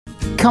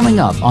Coming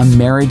up on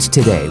Marriage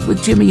Today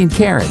with Jimmy and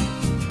Karen.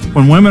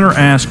 When women are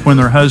asked when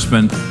their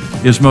husband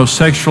is most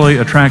sexually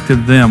attracted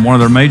to them, one of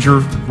their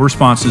major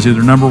responses,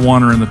 either number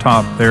one or in the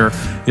top there,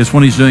 is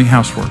when he's doing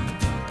housework.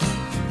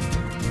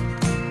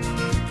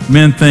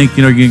 Men think,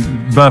 you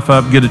can buff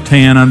up, get a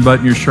tan,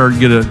 unbutton your shirt,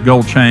 get a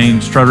gold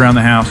chain, strut around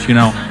the house,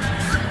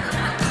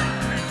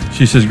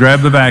 She says,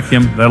 grab the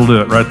vacuum, that'll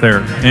do it right there.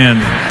 And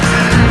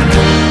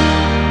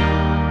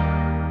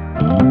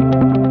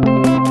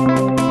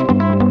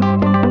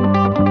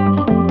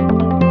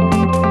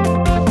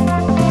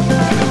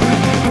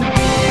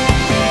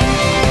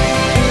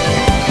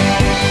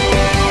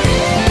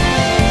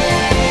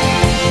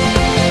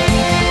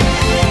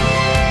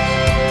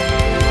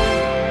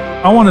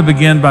I want to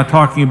begin by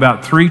talking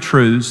about 3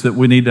 truths that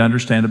we need to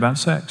understand about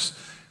sex.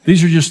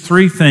 These are just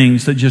 3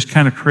 things that just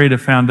kind of create a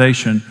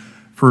foundation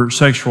for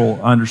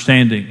sexual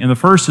understanding. And the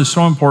first is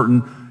so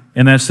important,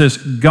 and that's this: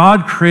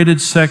 God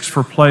created sex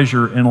for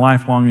pleasure and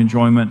lifelong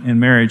enjoyment in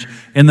marriage.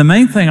 And the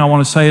main thing I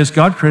want to say is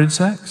God created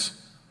sex.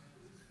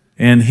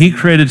 And He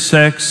created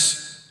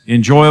sex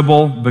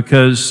enjoyable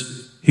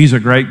because He's a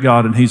great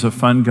God and He's a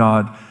fun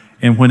God.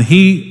 And when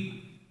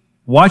He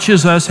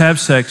watches us have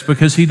sex,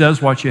 because He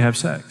does watch you have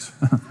sex.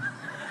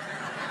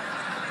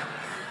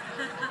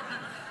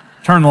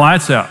 Turn the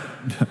lights out.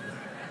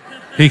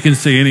 He can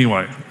see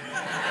anyway.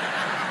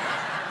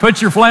 Put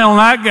your flannel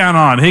nightgown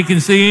on. He can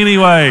see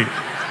anyway.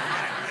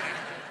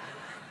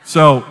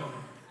 So,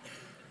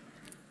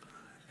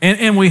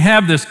 and we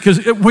have this,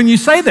 because when you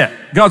say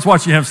that, God's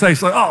watching you have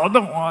sex, like, oh,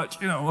 don't watch,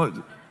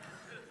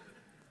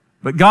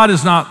 But God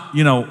is not,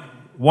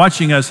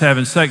 watching us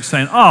having sex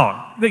saying,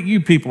 oh,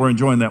 you people are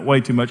enjoying that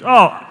way too much.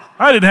 Oh,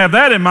 I didn't have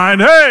that in mind.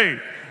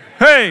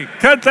 Hey,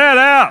 cut that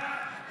out.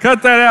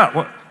 Cut that out.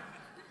 What?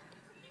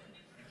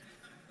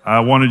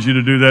 I wanted you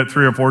to do that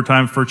 3 or 4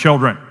 times for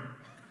children.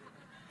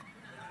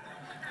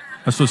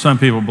 That's what some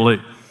people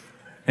believe.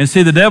 And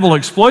see, the devil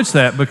exploits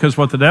that, because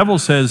what the devil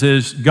says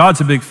is God's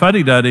a big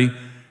fuddy-duddy,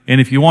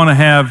 and if you want to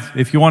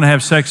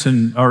have sex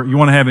or you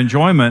want to have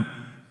enjoyment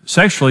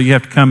sexually, you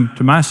have to come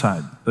to my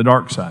side, the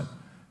dark side,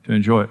 to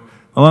enjoy it.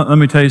 Well, let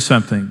me tell you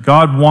something.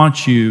 God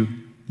wants you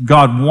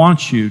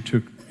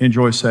to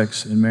enjoy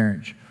sex in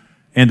marriage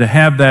and to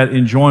have that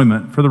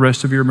enjoyment for the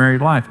rest of your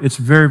married life. It's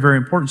very, very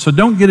important. So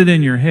don't get it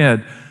in your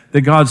head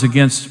that God's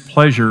against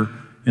pleasure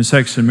in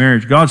sex and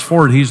marriage. God's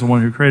for it. He's the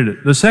one who created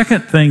it. The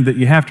second thing that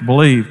you have to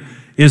believe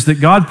is that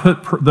God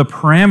put the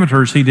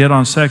parameters He did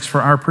on sex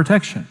for our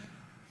protection.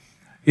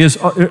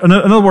 In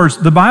other words,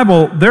 the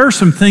Bible, there are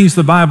some things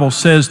the Bible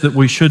says that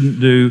we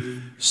shouldn't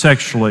do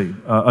sexually.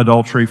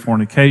 Adultery,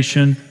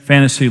 fornication,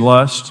 fantasy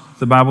lust.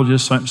 The Bible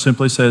just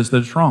simply says that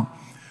it's wrong.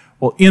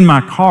 Well, in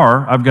my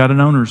car, I've got an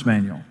owner's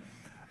manual.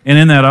 And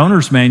in that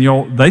owner's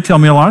manual, they tell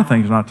me a lot of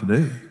things not to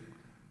do.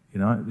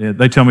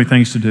 They tell me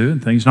things to do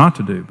and things not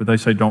to do. But they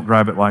say, don't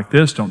drive it like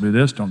this, don't do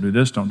this, don't do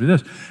this, don't do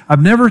this.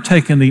 I've never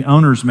taken the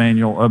owner's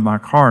manual of my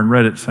car and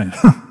read it saying,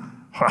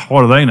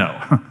 what do they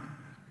know?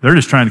 They're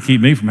just trying to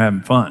keep me from having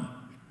fun.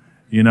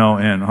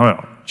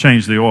 And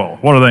change the oil.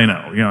 What do they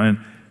know? And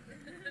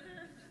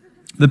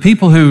the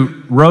people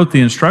who wrote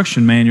the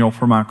instruction manual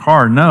for my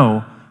car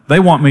know they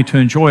want me to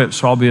enjoy it,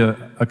 so I'll be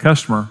a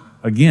customer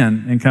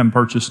again and come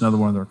purchase another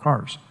one of their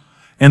cars.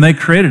 And they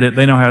created it.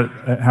 They know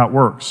how it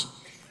works.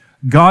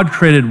 God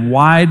created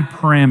wide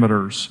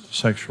parameters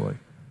sexually.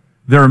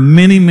 There are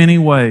many, many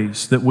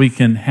ways that we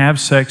can have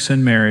sex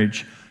in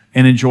marriage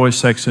and enjoy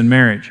sex in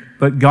marriage.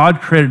 But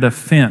God created a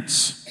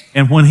fence.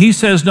 And when He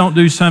says don't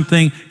do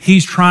something,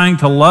 He's trying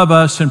to love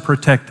us and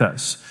protect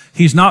us.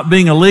 He's not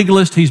being a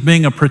legalist. He's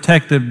being a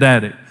protective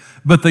daddy.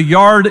 But the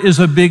yard is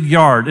a big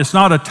yard. It's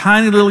not a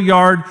tiny little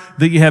yard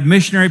that you have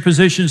missionary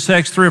position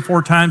sex 3 or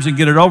 4 times and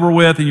get it over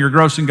with and you're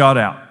grossing God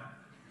out.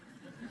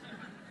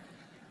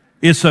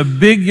 It's a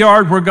big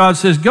yard where God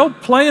says, go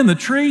play in the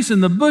trees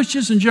and the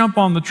bushes and jump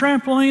on the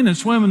trampoline and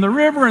swim in the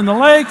river and the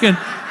lake, and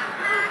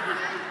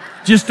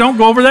just don't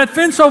go over that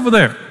fence over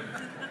there.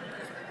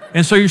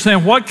 And so you're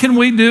saying, what can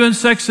we do in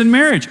sex and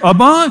marriage? A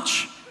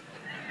bunch.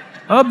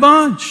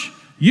 bunch.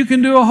 You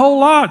can do a whole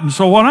lot. And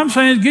so what I'm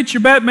saying is get your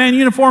Batman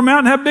uniform out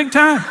and have a big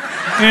time.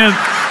 And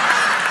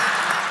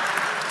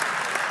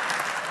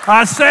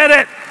I said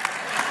it.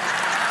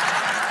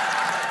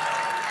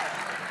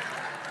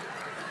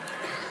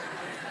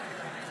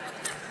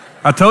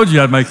 I told you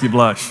I'd make you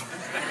blush.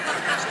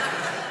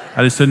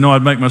 I just didn't know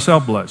I'd make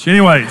myself blush.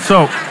 Anyway,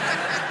 so,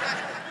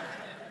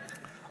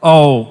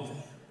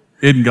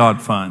 isn't God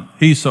fun?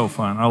 He's so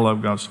fun. I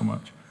love God so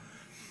much.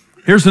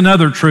 Here's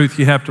another truth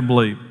you have to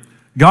believe.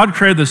 God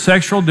created the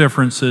sexual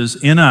differences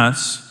in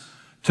us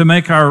to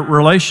make our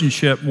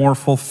relationship more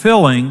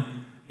fulfilling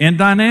and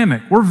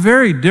dynamic. We're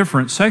very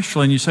different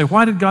sexually, and you say,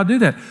 why did God do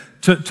that?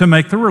 To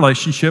make the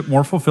relationship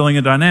more fulfilling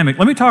and dynamic.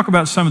 Let me talk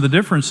about some of the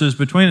differences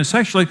between us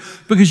sexually,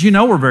 because you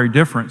know we're very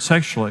different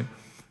sexually.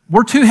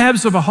 We're two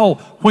halves of a whole.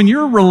 When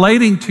you're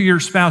relating to your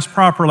spouse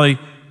properly,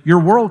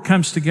 your world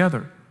comes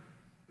together.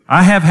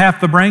 I have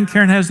half the brain,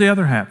 Karen has the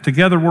other half.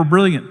 Together we're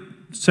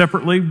brilliant.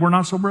 Separately, we're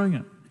not so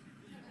brilliant.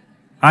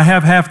 I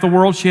have half the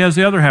world, she has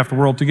the other half of the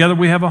world. Together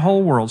we have a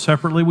whole world.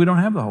 Separately, we don't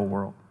have the whole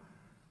world.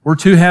 We're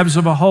two halves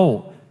of a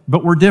whole,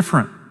 but we're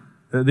different.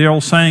 The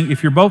old saying,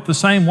 if you're both the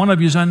same, one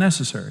of you is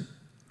unnecessary.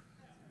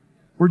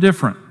 We're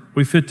different.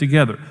 We fit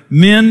together.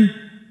 Men,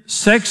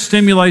 sex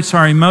stimulates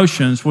our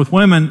emotions. With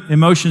women,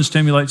 emotions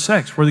stimulate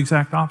sex. We're the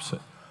exact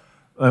opposite.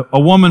 A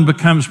woman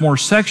becomes more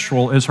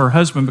sexual as her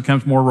husband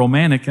becomes more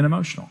romantic and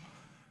emotional.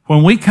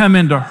 When we come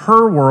into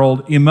her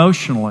world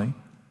emotionally,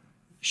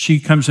 she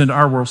comes into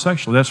our world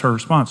sexually. That's her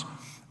response.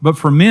 But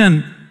for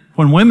men,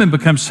 when women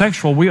become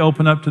sexual, we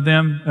open up to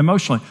them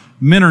emotionally.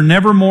 Men are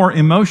never more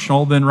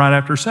emotional than right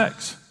after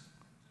sex.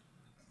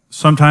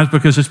 Sometimes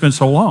because it's been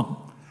so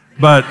long.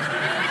 But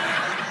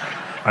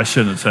I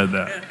shouldn't have said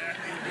that.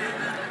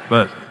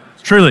 But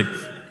truly,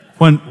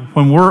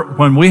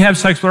 when we have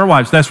sex with our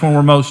wives, that's when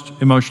we're most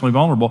emotionally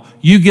vulnerable.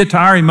 You get to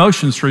our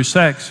emotions through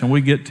sex, and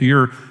we get to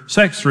your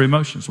sex through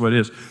emotions. That's what it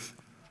is.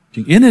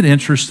 Isn't it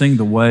interesting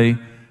the way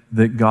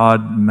that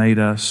God made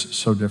us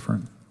so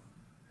different?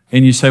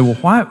 And you say, well,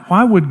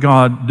 why would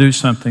God do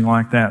something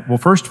like that? Well,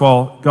 first of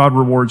all, God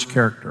rewards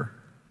character.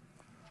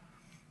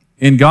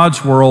 In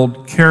God's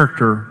world,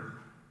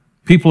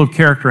 people of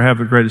character have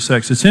the greatest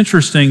sex. It's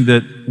interesting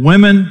that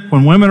when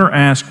women are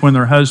asked when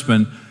their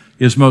husband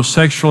is most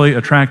sexually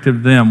attractive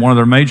to them, one of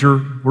their major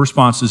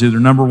responses,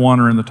 either number one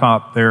or in the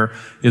top there,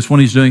 is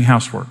when he's doing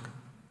housework.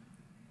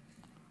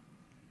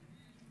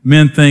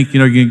 Men think,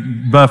 you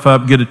can buff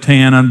up, get a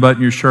tan,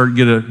 unbutton your shirt,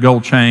 get a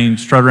gold chain,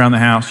 strut around the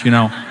house,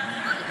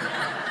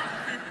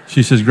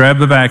 She says, grab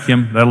the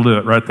vacuum. That'll do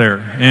it right there.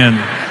 And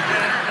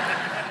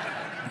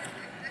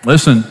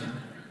listen,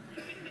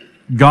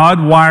 God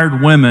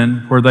wired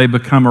women where they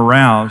become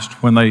aroused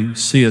when they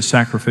see a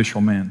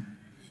sacrificial man.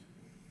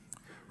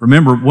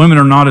 Remember, women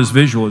are not as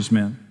visual as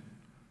men.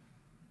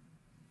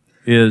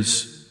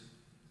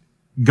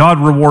 God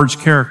rewards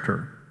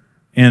character.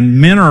 And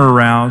men are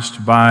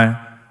aroused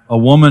by a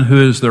woman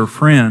who is their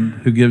friend,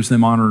 who gives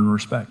them honor and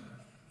respect.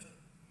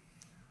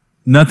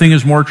 Nothing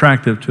is more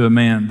attractive to a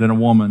man than a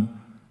woman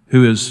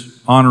who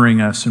is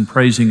honoring us and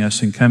praising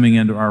us and coming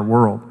into our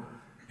world.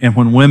 And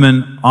when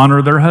women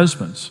honor their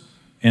husbands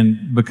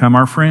and become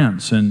our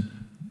friends, and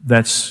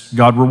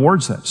God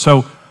rewards that.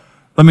 So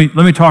let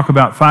me talk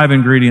about 5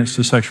 ingredients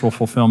to sexual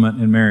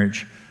fulfillment in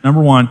marriage.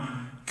 Number 1,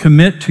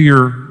 commit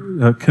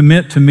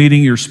to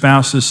meeting your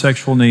spouse's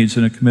sexual needs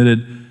in a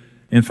committed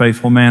and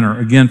faithful manner.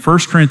 Again, 1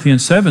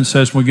 Corinthians 7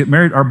 says when we get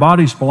married, our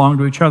bodies belong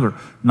to each other.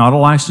 Not a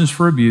license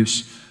for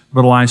abuse,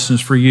 but a license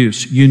for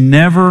use. You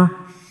never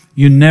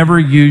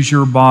use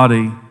your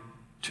body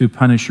to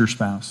punish your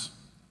spouse.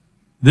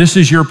 This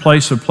is your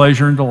place of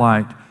pleasure and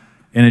delight,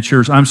 and it's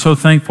yours. I'm so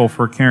thankful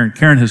for Karen.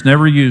 Karen has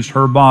never used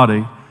her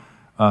body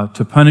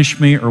to punish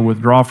me or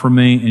withdraw from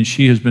me, and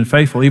she has been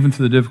faithful even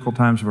through the difficult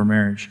times of our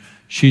marriage.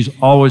 She's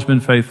always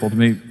been faithful to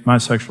meet my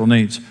sexual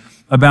needs.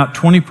 About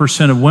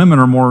 20% of women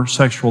are more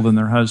sexual than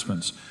their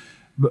husbands.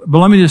 But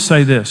let me just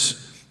say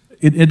this.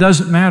 It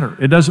doesn't matter.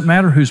 It doesn't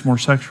matter who's more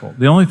sexual.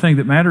 The only thing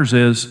that matters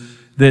is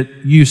that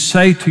you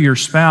say to your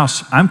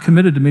spouse, I'm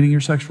committed to meeting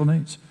your sexual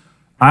needs.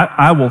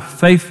 I will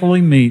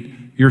faithfully meet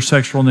your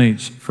sexual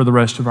needs for the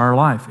rest of our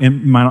life.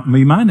 And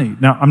my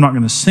need. Now, I'm not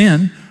going to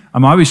sin.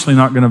 I'm obviously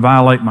not going to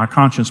violate my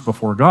conscience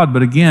before God.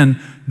 But again,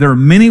 there are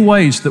many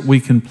ways that we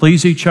can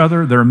please each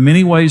other. There are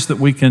many ways that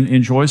we can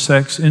enjoy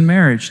sex in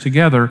marriage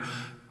together.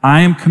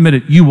 I am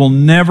committed. You will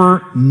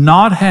never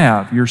not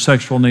have your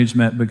sexual needs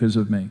met because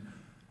of me.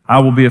 I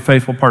will be a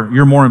faithful partner.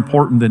 You're more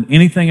important than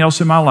anything else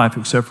in my life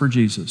except for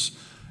Jesus.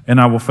 And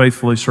I will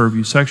faithfully serve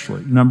you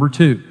sexually. Number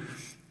 2,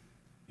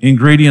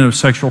 ingredient of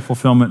sexual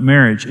fulfillment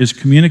marriage is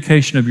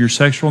communication of your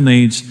sexual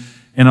needs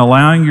and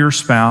allowing your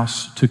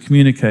spouse to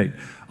communicate.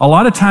 A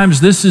lot of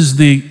times this is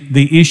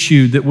the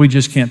issue that we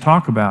just can't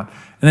talk about.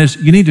 And that is,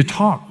 you need to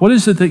talk. What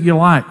is it that you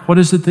like? What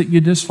is it that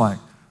you dislike?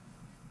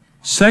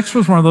 Sex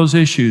was one of those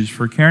issues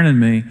for Karen and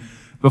me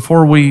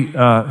before we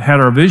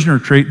had our vision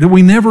retreat that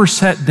we never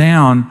sat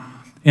down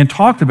and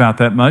talked about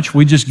that much.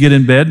 We just get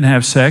in bed and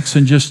have sex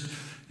and just,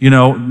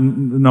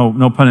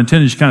 no pun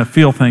intended, just kind of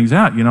feel things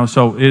out,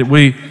 So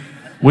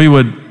we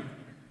would,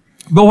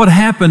 but what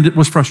happened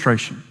was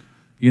frustration,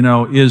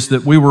 is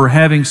that we were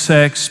having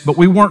sex, but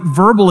we weren't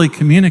verbally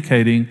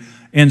communicating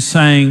and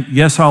saying,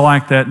 yes, I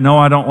like that. No,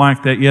 I don't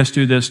like that. Yes,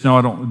 do this. No,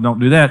 I don't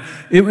do that.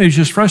 It was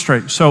just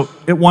frustrating. So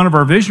at one of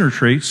our vision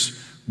retreats,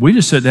 we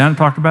just sat down and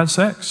talked about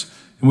sex.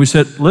 And we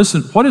said,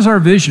 listen, what is our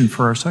vision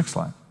for our sex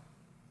life?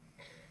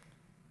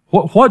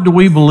 What do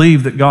we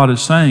believe that God is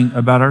saying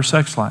about our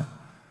sex life?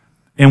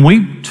 And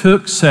we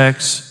took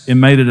sex and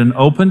made it an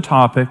open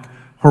topic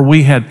where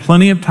we had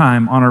plenty of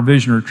time on our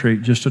vision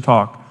retreat just to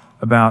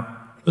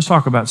let's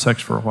talk about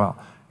sex for a while.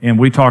 And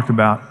we talked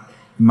about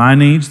my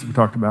needs, we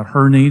talked about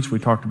her needs, we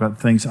talked about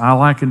things I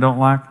like and don't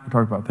like, we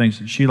talked about things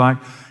that she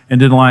liked and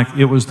didn't like.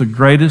 It was the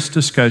greatest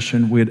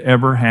discussion we had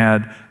ever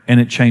had, and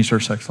it changed our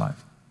sex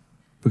life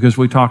because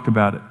we talked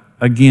about it.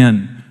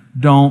 Again,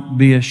 Don't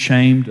be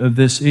ashamed of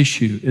this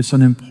issue. It's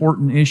an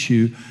important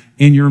issue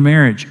in your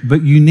marriage,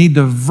 but you need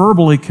to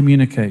verbally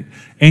communicate,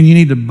 and you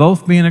need to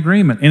both be in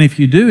agreement. And if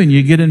you do and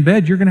you get in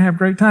bed, you're going to have a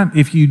great time.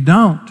 If you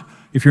don't,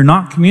 if you're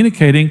not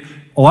communicating,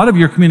 a lot of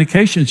your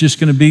communication is just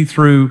going to be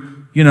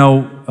through,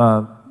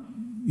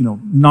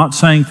 not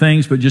saying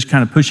things, but just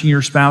kind of pushing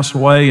your spouse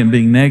away and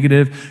being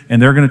negative,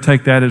 and they're going to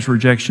take that as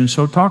rejection.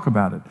 So talk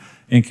about it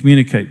and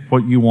communicate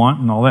what you want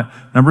and all that.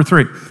 Number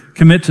 3,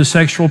 commit to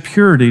sexual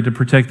purity to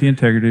protect the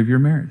integrity of your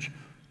marriage.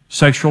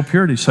 Sexual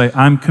purity. Say,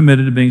 I'm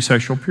committed to being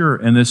sexual pure,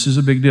 and this is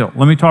a big deal.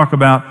 Let me talk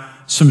about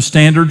some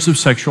standards of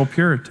sexual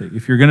purity.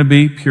 If you're going to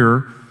be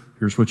pure,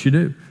 here's what you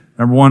do.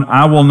 Number 1,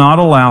 I will not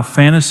allow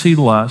fantasy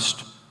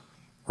lust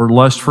or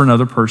lust for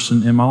another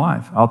person in my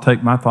life. I'll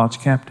take my thoughts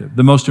captive.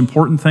 The most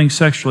important thing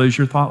sexually is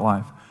your thought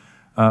life.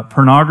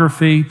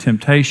 Pornography,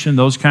 temptation,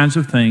 those kinds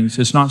of things,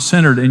 it's not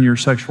centered in your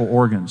sexual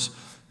organs.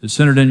 It's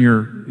centered in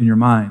your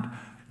mind.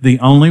 The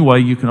only way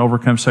you can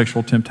overcome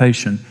sexual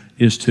temptation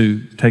is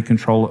to take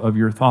control of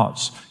your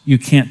thoughts. You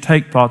can't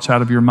take thoughts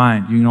out of your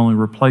mind. You can only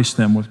replace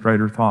them with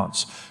greater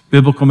thoughts.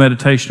 Biblical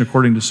meditation,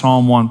 according to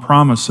Psalm 1,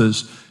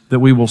 promises that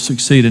we will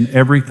succeed in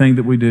everything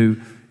that we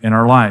do in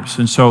our lives.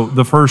 And so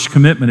the first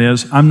commitment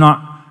is, I'm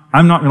not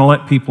going to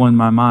let people in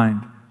my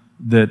mind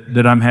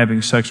that I'm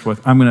having sex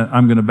with. I'm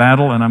going to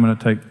battle, and I'm going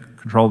to take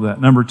control of that.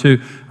 Number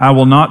 2, I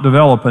will not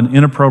develop an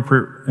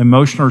inappropriate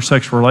emotional or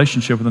sexual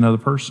relationship with another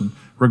person,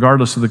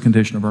 regardless of the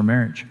condition of our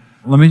marriage.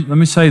 Let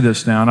me say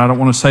this now, and I don't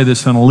want to say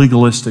this in a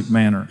legalistic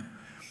manner.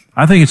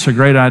 I think it's a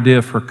great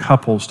idea for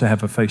couples to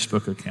have a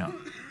Facebook account.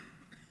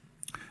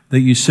 That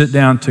you sit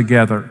down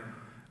together,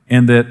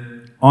 and that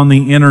on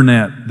the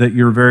internet that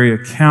you're very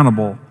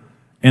accountable,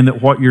 and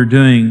that what you're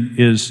doing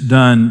is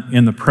done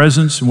in the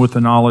presence and with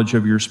the knowledge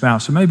of your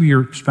spouse. And maybe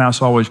your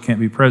spouse always can't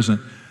be present,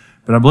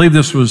 but I believe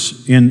this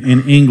was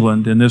in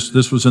England, and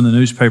this was in the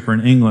newspaper in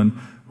England.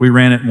 We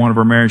ran it in one of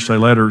our Marriage Day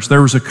letters.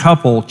 There was a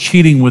couple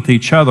cheating with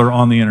each other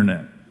on the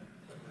internet.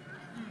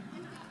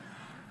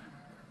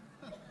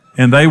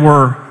 And they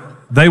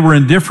were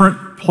in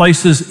different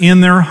places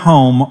in their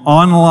home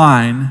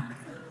online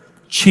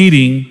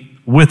cheating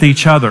with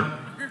each other.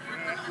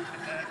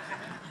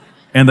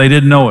 And they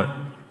didn't know it.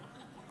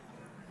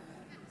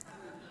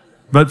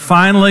 But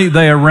finally,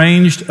 they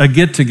arranged a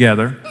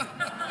get-together.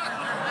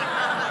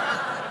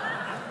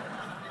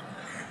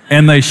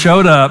 And they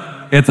showed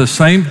up at the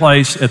same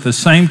place at the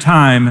same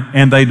time,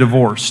 and they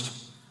divorced.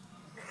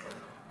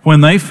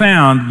 When they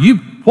found,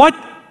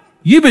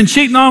 you've been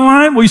cheating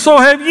online? We so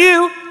have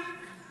you.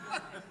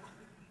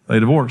 They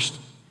divorced.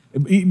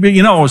 But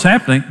you know what was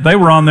happening? They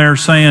were on there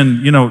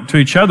saying, to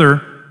each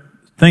other,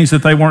 things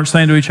that they weren't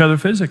saying to each other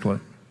physically.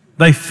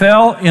 They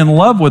fell in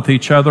love with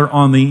each other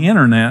on the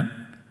internet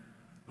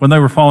when they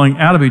were falling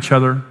out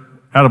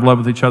of love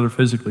with each other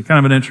physically. Kind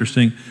of an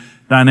interesting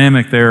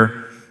dynamic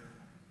there.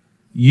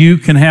 You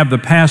can have the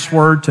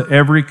password to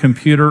every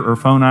computer or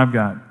phone I've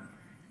got.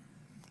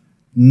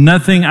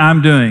 Nothing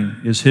I'm doing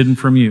is hidden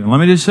from you. And let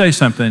me just say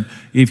something.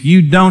 If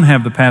you don't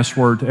have the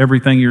password to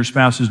everything your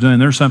spouse is doing,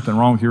 there's something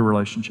wrong with your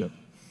relationship.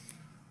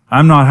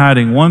 I'm not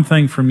hiding one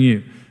thing from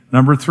you.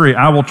 Number 3,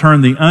 I will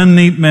turn the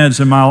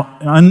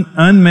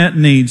unmet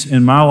needs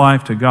in my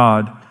life to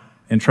God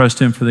and trust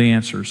Him for the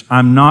answers.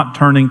 I'm not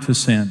turning to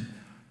sin.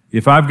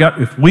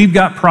 If we've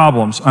got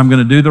problems, I'm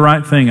going to do the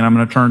right thing, and I'm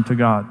going to turn to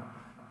God.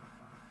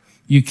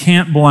 You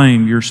can't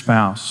blame your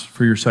spouse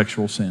for your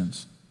sexual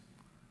sins.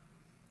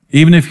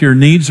 Even if your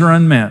needs are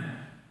unmet,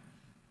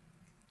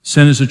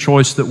 sin is a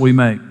choice that we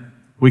make.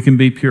 We can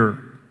be pure.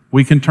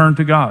 We can turn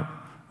to God.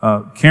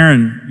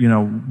 Karen,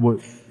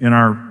 in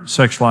our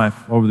sex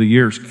life over the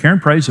years, Karen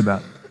prays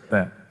about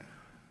that.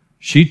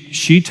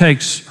 She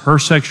takes her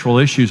sexual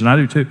issues, and I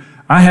do too.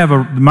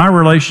 My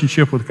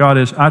relationship with God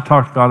is I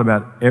talk to God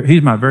about it.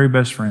 He's my very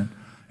best friend,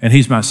 and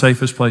He's my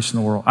safest place in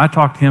the world. I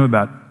talk to Him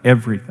about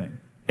everything.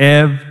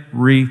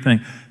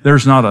 Everything.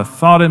 There's not a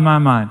thought in my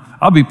mind.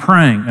 I'll be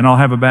praying and I'll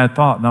have a bad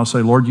thought, and I'll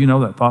say, Lord, you know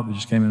that thought that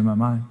just came into my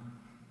mind.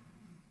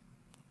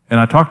 And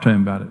I talk to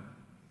Him about it.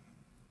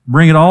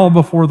 Bring it all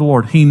before the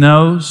Lord. He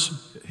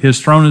knows.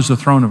 His throne is the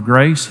throne of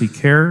grace. He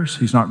cares.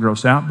 He's not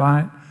grossed out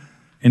by it.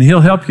 And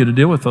He'll help you to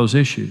deal with those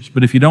issues.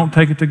 But if you don't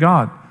take it to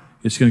God,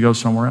 it's going to go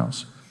somewhere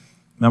else.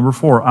 Number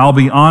 4, I'll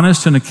be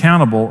honest and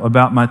accountable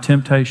about my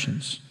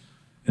temptations,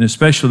 and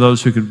especially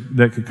those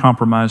that could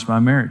compromise my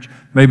marriage.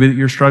 Maybe that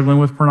you're struggling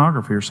with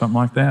pornography or something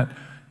like that,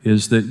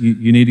 is that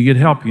you need to get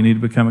help. You need to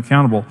become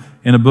accountable.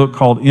 In a book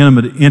called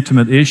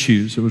Intimate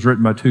Issues, it was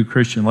written by 2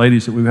 Christian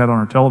ladies that we've had on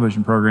our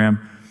television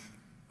program.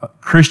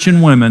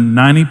 Christian women,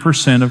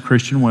 90% of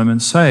Christian women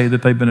say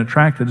that they've been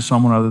attracted to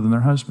someone other than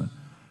their husband.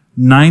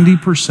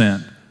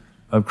 90%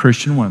 of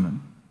Christian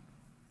women,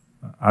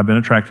 I've been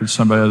attracted to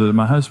somebody other than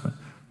my husband.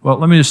 Well,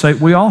 let me just say,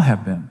 we all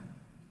have been.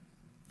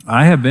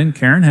 I have been,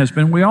 Karen has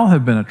been, we all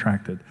have been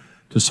attracted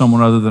to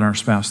someone other than our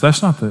spouse.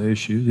 That's not the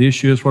issue. The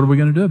issue is, what are we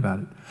going to do about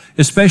it?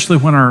 Especially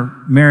when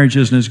our marriage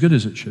isn't as good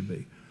as it should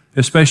be.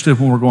 Especially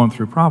when we're going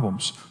through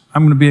problems.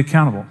 I'm going to be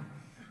accountable.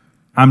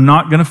 I'm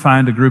not going to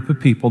find a group of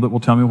people that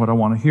will tell me what I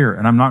want to hear,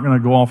 and I'm not going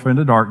to go off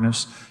into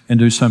darkness and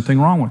do something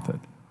wrong with it.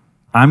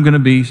 I'm going to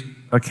be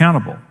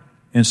accountable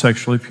and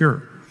sexually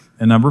pure.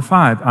 And number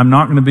 5, I'm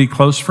not going to be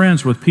close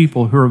friends with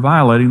people who are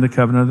violating the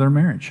covenant of their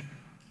marriage.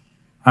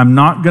 I'm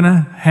not going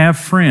to have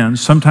friends.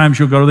 Sometimes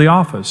you'll go to the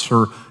office,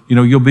 or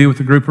you'll be with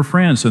a group of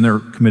friends and they're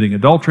committing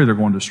adultery, they're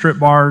going to strip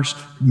bars,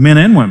 men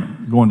and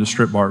women going to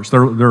strip bars.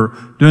 They're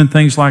doing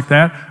things like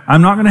that.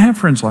 I'm not going to have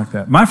friends like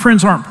that. My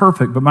friends aren't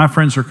perfect, but my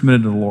friends are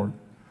committed to the Lord.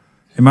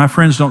 And my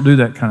friends don't do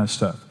that kind of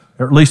stuff.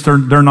 Or at least they're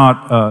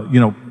not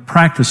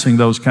practicing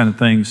those kind of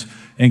things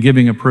and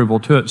giving approval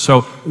to it.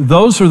 So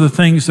those are the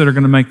things that are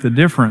going to make the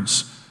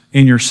difference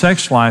in your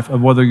sex life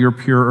of whether you're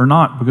pure or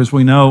not, because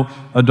we know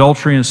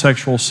adultery and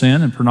sexual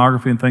sin and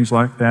pornography and things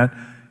like that,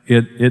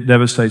 it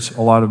devastates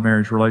a lot of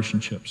marriage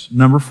relationships.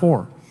 Number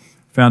 4,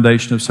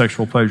 foundation of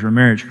sexual pleasure in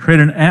marriage. Create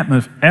an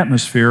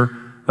atmosphere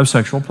of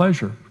sexual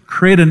pleasure.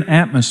 Create an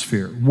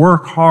atmosphere.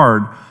 Work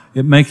hard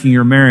at making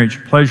your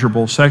marriage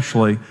pleasurable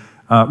sexually.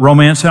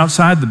 Romance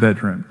outside the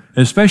bedroom.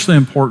 Especially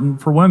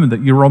important for women,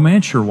 that you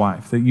romance your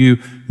wife, that you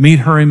meet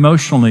her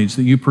emotional needs,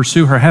 that you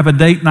pursue her. Have a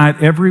date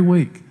night every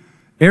week.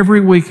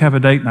 Every week have a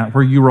date night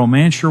where you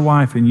romance your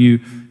wife and you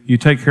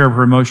take care of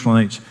her emotional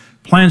needs.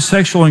 Plan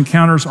sexual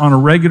encounters on a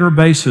regular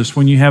basis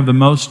when you have the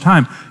most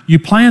time. You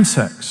plan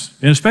sex.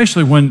 And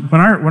especially when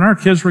our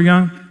kids were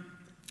young,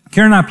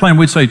 Karen and I planned,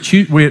 we'd say,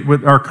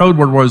 our code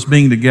word was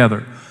being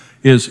together.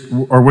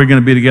 Are we going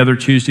to be together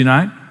Tuesday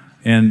night?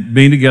 And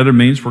being together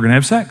means we're going to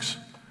have sex.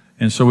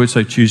 And so we'd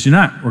say, Tuesday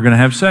night, we're going to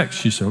have sex.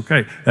 She said,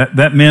 okay.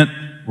 That meant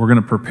we're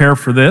going to prepare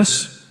for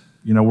this.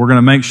 We're going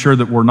to make sure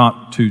that we're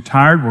not too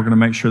tired. We're going to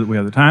make sure that we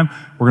have the time.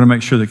 We're going to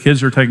make sure the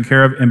kids are taken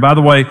care of. And by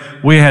the way,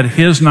 we had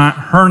his night,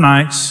 her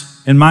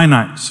nights, and my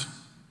nights.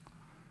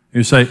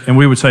 And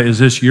we would say, is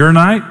this your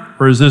night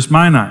or is this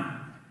my night?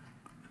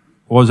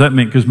 What does that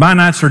mean? Because my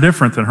nights are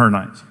different than her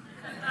nights.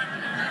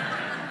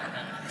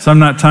 Some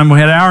time we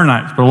had our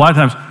nights, but a lot of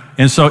times.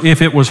 And so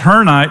if it was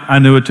her night, I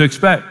knew what to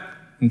expect.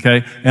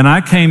 Okay? And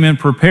I came in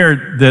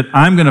prepared that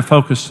I'm going to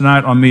focus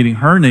tonight on meeting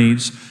her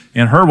needs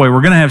in her way. We're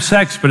going to have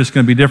sex, but it's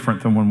going to be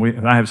different than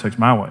when I have sex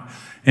my way.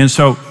 And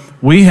so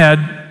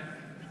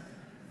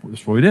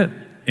that's what we did.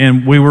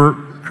 And we were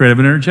creative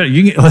and energetic.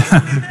 You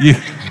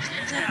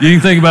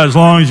can think about it as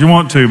long as you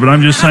want to, but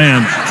I'm just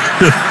saying.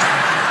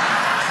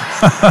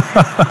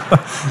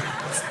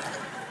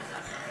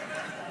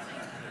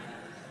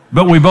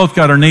 But we both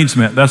got our needs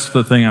met. That's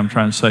the thing I'm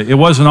trying to say. It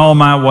wasn't all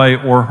my way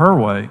or her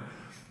way.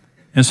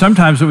 And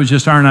sometimes it was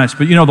just our nights.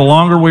 But the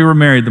longer we were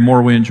married, the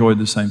more we enjoyed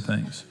the same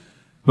things.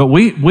 But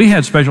we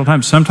had special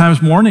times.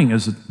 Sometimes morning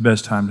is the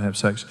best time to have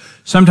sex.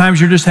 Sometimes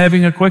you're just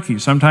having a quickie.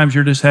 Sometimes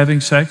you're just having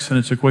sex and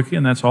it's a quickie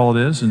and that's all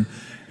it is, and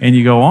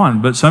you go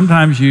on. But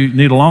sometimes you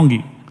need a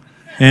longie.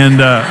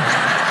 And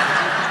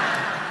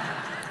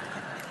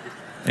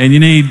and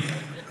you need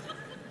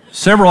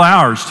several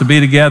hours to be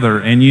together,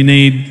 and you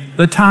need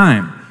the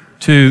time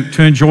to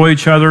enjoy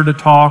each other, to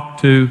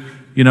talk, to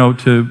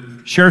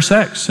share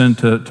sex and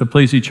to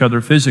please each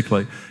other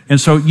physically. And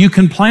so you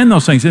can plan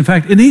those things. In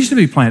fact, it needs to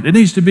be planned. It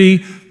needs to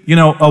be,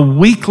 a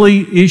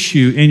weekly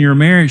issue in your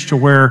marriage to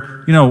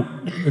where,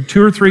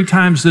 2 or 3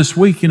 times this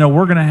week,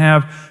 we're going to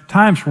have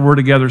times where we're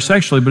together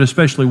sexually, but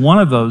especially one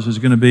of those is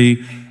going to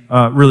be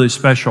really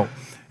special.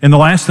 And the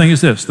last thing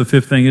is this. The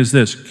 5th thing is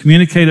this.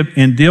 Communicate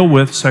and deal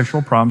with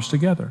sexual problems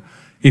together.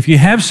 If you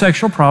have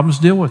sexual problems,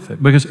 deal with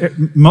it, because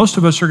most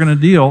of us are going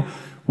to deal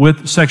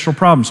with sexual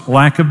problems,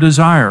 lack of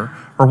desire,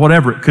 or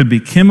whatever. It could be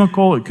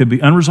chemical, it could be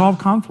unresolved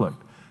conflict.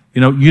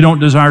 You don't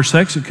desire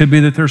sex, it could be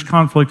that there's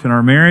conflict in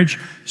our marriage,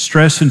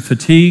 stress and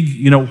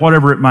fatigue,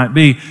 whatever it might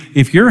be.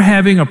 If you're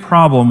having a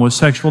problem with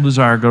sexual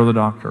desire, go to the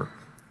doctor.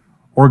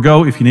 Or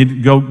if you need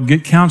to go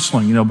get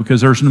counseling,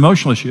 because there's an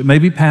emotional issue. It may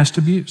be past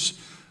abuse.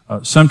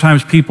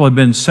 Sometimes people have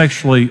been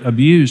sexually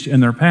abused in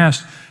their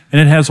past, and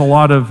it has a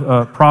lot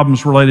of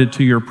problems related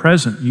to your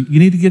present. You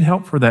need to get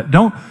help for that.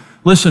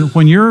 Listen,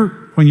 when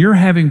you're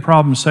having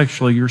problems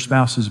sexually, your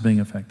spouse is being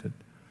affected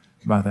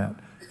by that.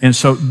 And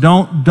so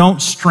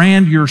don't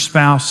strand your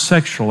spouse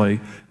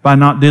sexually by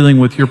not dealing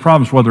with your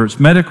problems, whether it's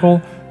medical,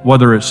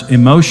 whether it's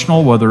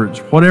emotional, whether it's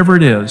whatever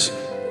it is.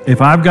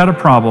 If I've got a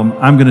problem,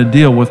 I'm going to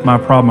deal with my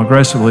problem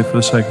aggressively for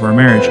the sake of our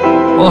marriage.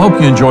 Well, I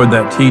hope you enjoyed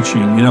that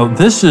teaching.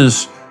 This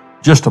is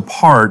just a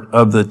part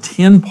of the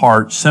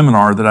 10-part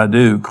seminar that I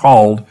do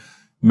called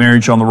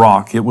Marriage on the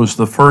Rock. It was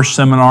the first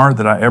seminar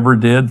that I ever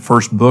did,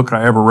 first book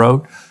I ever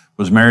wrote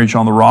was Marriage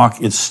on the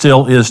Rock. It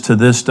still is to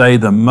this day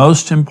the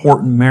most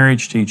important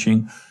marriage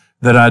teaching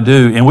that I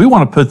do. And we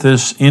want to put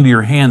this into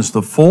your hands,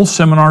 the full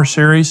seminar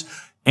series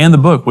and the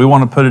book. We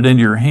want to put it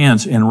into your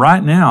hands. And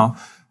right now,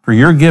 for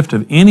your gift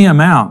of any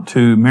amount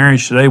to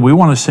Marriage Today, we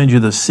want to send you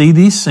the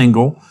CD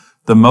single,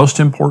 The Most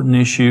Important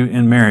Issue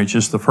in Marriage.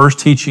 It's the first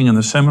teaching in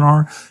the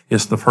seminar.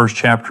 It's the first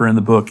chapter in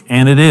the book.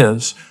 And it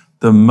is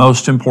the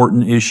most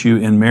important issue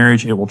in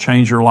marriage. It will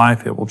change your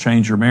life. It will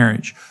change your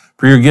marriage.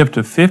 For your gift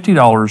of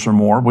 $50 or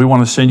more, we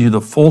want to send you the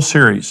full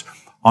series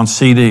on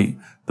CD,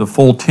 the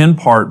full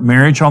 10-part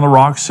Marriage on the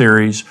Rock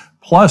series,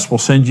 Plus, we'll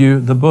send you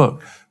the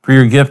book. For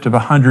your gift of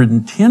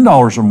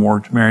 $110 or more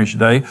to Marriage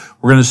Today,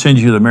 we're going to send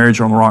you the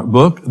Marriage on the Rock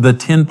book, the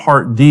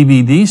 10-part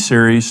DVD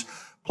series,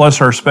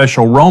 plus our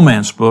special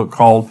romance book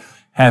called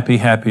Happy,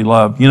 Happy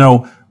Love. You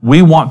know,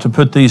 we want to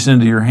put these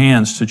into your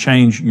hands to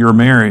change your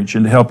marriage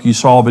and to help you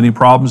solve any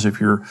problems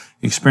if you're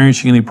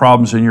experiencing any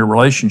problems in your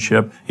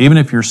relationship, even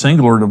if you're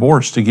single or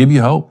divorced, to give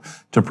you hope,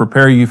 to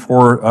prepare you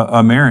for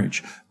a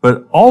marriage.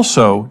 But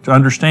also to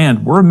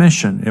understand we're a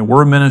mission and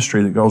we're a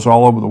ministry that goes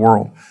all over the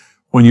world.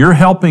 When you're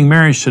helping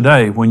Marriage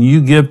Today, when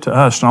you give to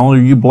us, not only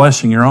are you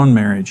blessing your own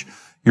marriage,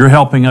 you're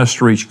helping us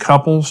to reach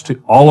couples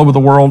all over the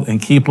world and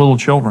keep little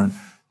children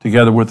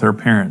together with their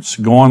parents.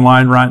 Go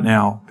online right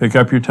now, pick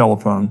up your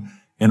telephone,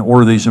 and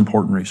order these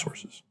important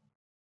resources.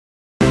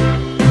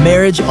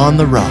 Marriage on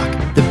the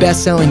Rock, the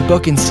best-selling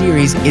book and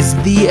series,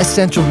 is the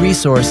essential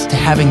resource to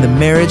having the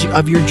marriage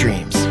of your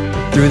dreams.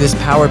 Through this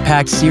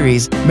power-packed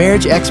series,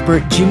 marriage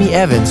expert Jimmy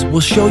Evans will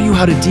show you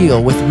how to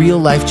deal with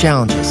real-life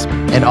challenges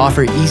and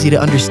offer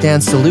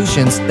easy-to-understand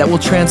solutions that will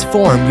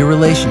transform your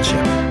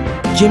relationship.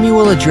 Jimmy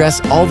will address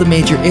all the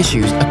major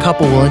issues a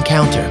couple will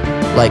encounter,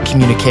 like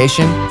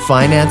communication,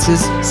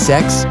 finances,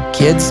 sex,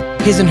 kids,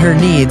 his and her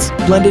needs,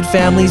 blended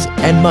families,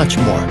 and much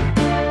more.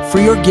 For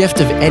your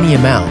gift of any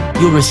amount,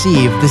 you'll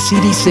receive the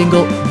CD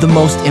single, The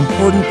Most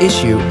Important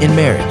Issue in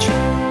Marriage.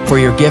 For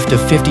your gift of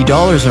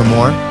 $50 or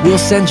more, we'll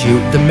send you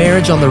the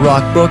Marriage on the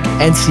Rock book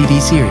and CD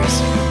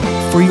series.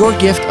 For your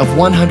gift of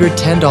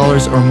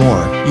 $110 or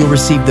more, you'll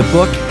receive the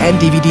book and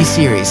DVD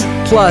series,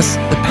 plus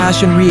the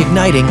Passion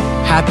Reigniting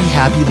Happy,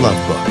 Happy Love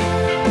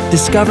book.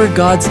 Discover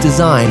God's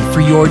design for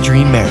your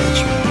dream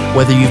marriage.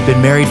 Whether you've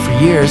been married for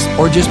years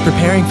or just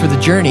preparing for the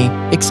journey,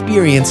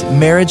 experience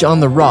Marriage on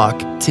the Rock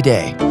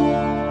today.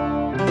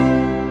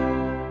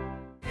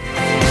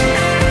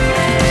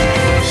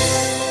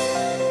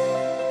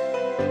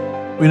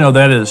 We know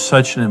that is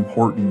such an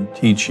important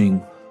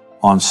teaching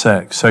on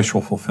sex,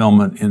 sexual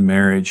fulfillment in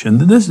marriage. And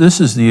this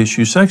is the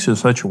issue. Sex is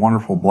such a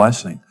wonderful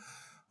blessing.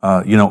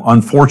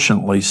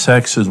 Unfortunately,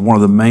 sex is one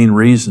of the main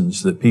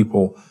reasons that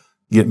people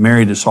get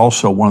married. It's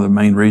also one of the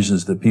main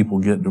reasons that people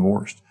get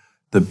divorced.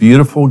 The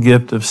beautiful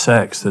gift of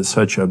sex, that's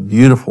such a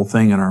beautiful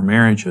thing in our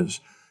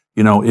marriages.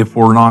 If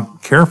we're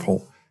not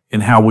careful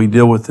in how we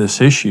deal with this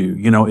issue,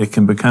 it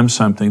can become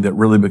something that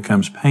really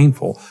becomes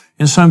painful.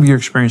 And some of you are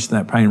experiencing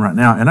that pain right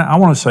now. And I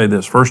want to say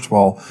this, first of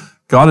all,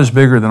 God is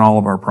bigger than all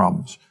of our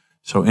problems.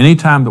 So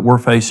anytime that we're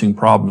facing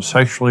problems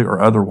sexually or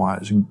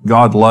otherwise,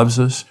 God loves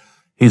us.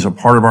 He's a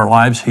part of our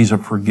lives. He's a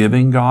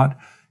forgiving God.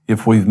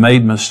 If we've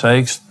made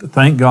mistakes,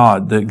 thank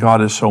God that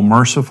God is so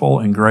merciful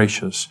and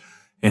gracious.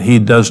 And He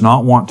does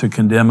not want to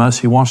condemn us.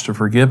 He wants to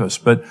forgive us.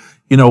 But,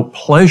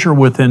 pleasure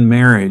within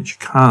marriage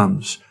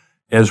comes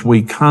as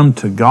we come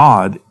to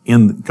God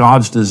in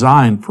God's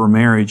design for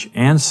marriage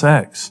and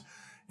sex.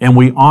 And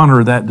we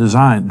honor that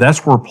design.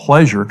 That's where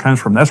pleasure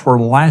comes from. That's where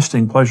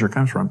lasting pleasure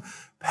comes from.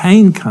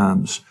 Pain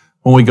comes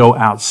when we go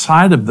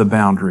outside of the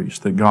boundaries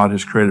that God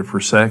has created for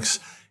sex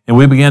and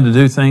we begin to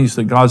do things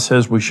that God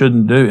says we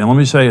shouldn't do. And let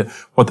me say,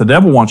 what the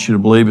devil wants you to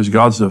believe is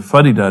God's a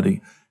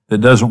fuddy-duddy that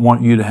doesn't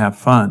want you to have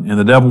fun. And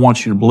the devil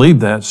wants you to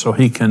believe that so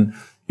he can,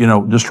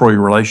 destroy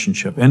your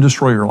relationship and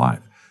destroy your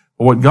life.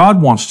 But what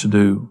God wants to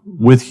do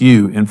with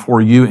you and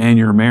for you and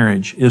your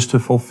marriage is to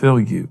fulfill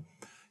you.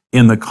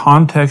 In the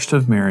context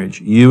of marriage,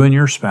 you and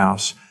your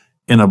spouse,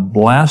 in a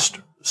blessed,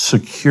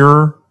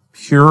 secure,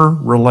 pure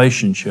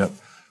relationship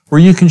where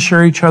you can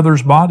share each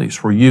other's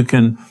bodies, where you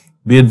can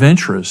be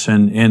adventurous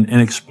and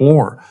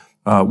explore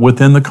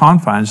within the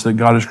confines that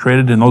God has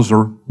created. And those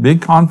are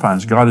big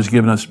confines. God has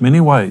given us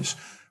many ways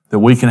that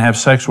we can have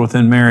sex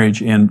within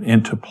marriage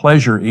and to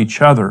pleasure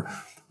each other,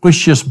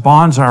 which just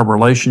bonds our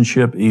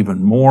relationship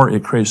even more.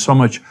 It creates so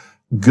much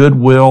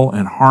goodwill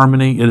and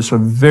harmony. It is a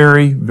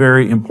very,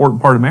 very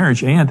important part of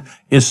marriage, and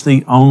it's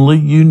the only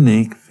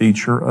unique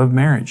feature of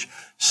marriage.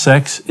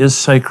 Sex is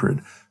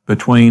sacred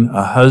between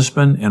a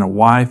husband and a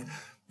wife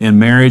in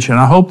marriage, and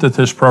I hope that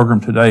this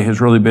program today has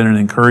really been an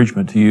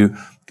encouragement to you,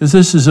 because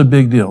this is a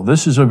big deal.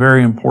 This is a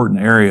very important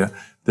area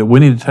that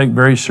we need to take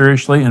very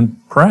seriously and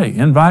pray.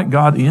 Invite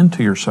God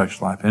into your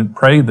sex life and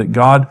pray that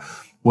God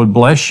would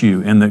bless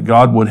you and that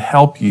God would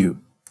help you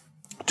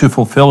to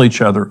fulfill each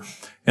other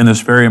in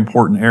this very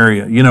important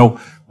area.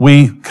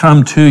 We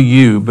come to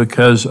you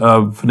because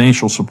of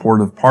financial support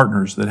of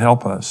partners that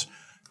help us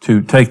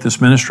to take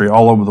this ministry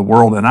all over the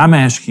world. And I'm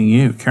asking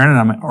you, Karen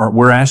and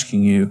we're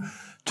asking you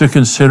to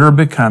consider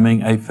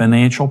becoming a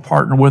financial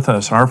partner with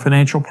us. Our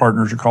financial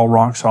partners are called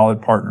Rock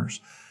Solid Partners.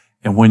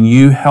 And when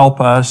you help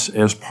us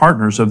as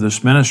partners of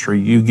this ministry,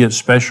 you get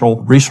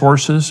special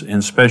resources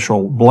and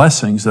special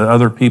blessings that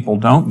other people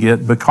don't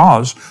get,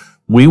 because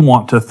we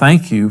want to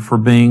thank you for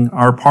being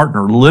our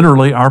partner.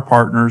 Literally, our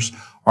partners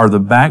are the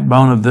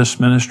backbone of this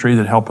ministry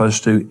that help us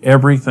do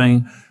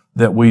everything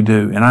that we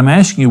do. And I'm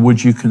asking you,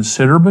 would you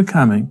consider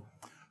becoming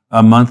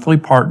a monthly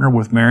partner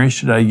with Marriage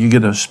Today? You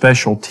get a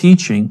special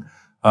teaching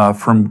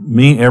from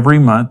me every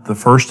month, the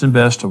first and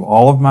best of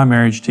all of my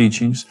marriage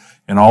teachings.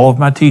 And all of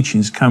my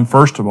teachings come,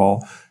 first of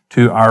all,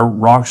 to our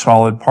Rock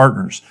Solid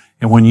Partners.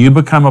 And when you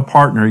become a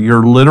partner,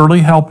 you're literally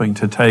helping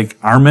to take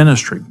our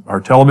ministry,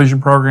 our television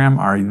program,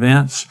 our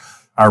events,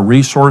 our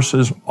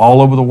resources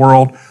all over the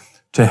world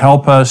to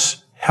help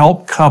us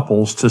help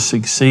couples to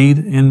succeed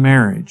in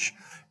marriage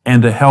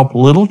and to help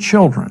little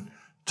children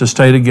to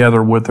stay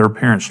together with their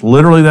parents.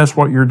 Literally, that's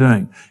what you're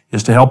doing,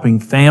 is to helping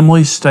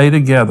families stay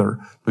together,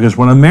 because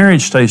when a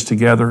marriage stays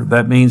together,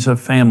 that means a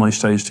family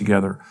stays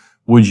together.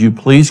 Would you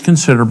please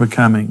consider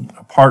becoming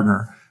a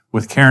partner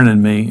with Karen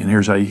and me? And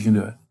here's how you can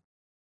do it.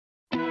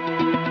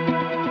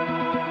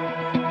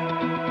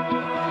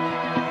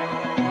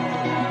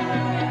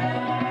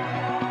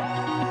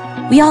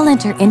 We all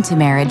enter into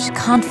marriage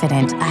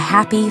confident a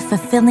happy,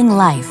 fulfilling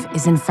life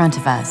is in front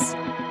of us.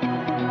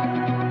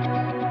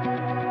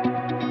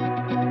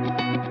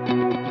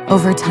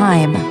 Over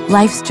time,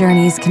 life's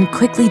journeys can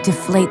quickly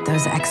deflate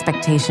those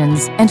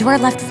expectations, and we're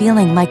left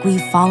feeling like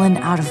we've fallen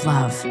out of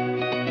love.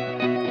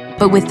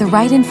 But with the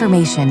right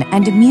information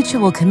and a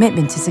mutual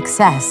commitment to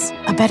success,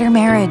 a better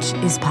marriage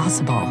is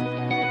possible.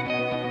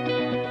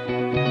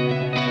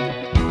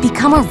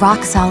 Become a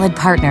rock-solid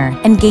partner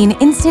and gain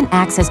instant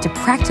access to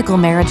practical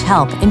marriage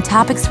help in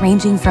topics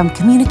ranging from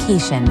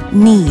communication,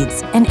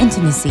 needs, and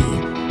intimacy,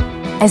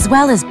 as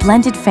well as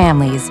blended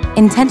families,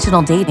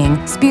 intentional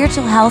dating,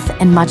 spiritual health,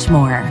 and much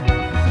more.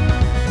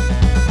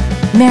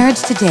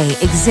 Marriage Today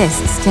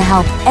exists to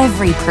help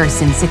every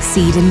person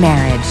succeed in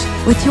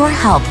marriage. With your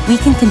help, we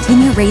can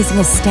continue raising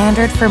a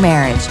standard for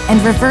marriage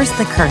and reverse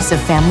the curse of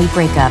family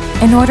breakup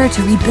in order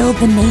to rebuild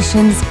the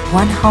nations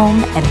one home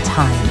at a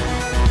time.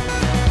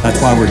 That's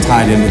why we're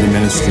tied into the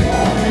ministry.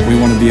 We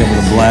want to be able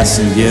to bless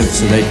and give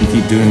so they can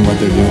keep doing what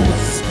they're doing.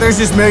 There's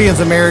just millions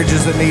of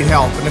marriages that need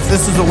help, and if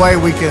this is a way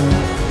we can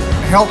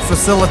help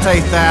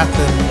facilitate that,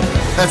 then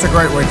that's a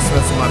great way to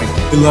spend some money.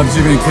 We love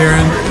Jimmy and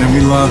Karen, and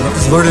we love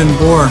just learning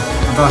more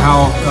about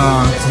how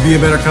to be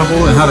a better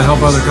couple and how to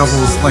help other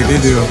couples like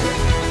they do.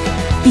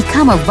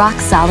 Become a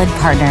rock-solid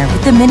partner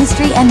with the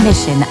ministry and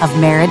mission of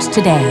Marriage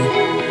Today.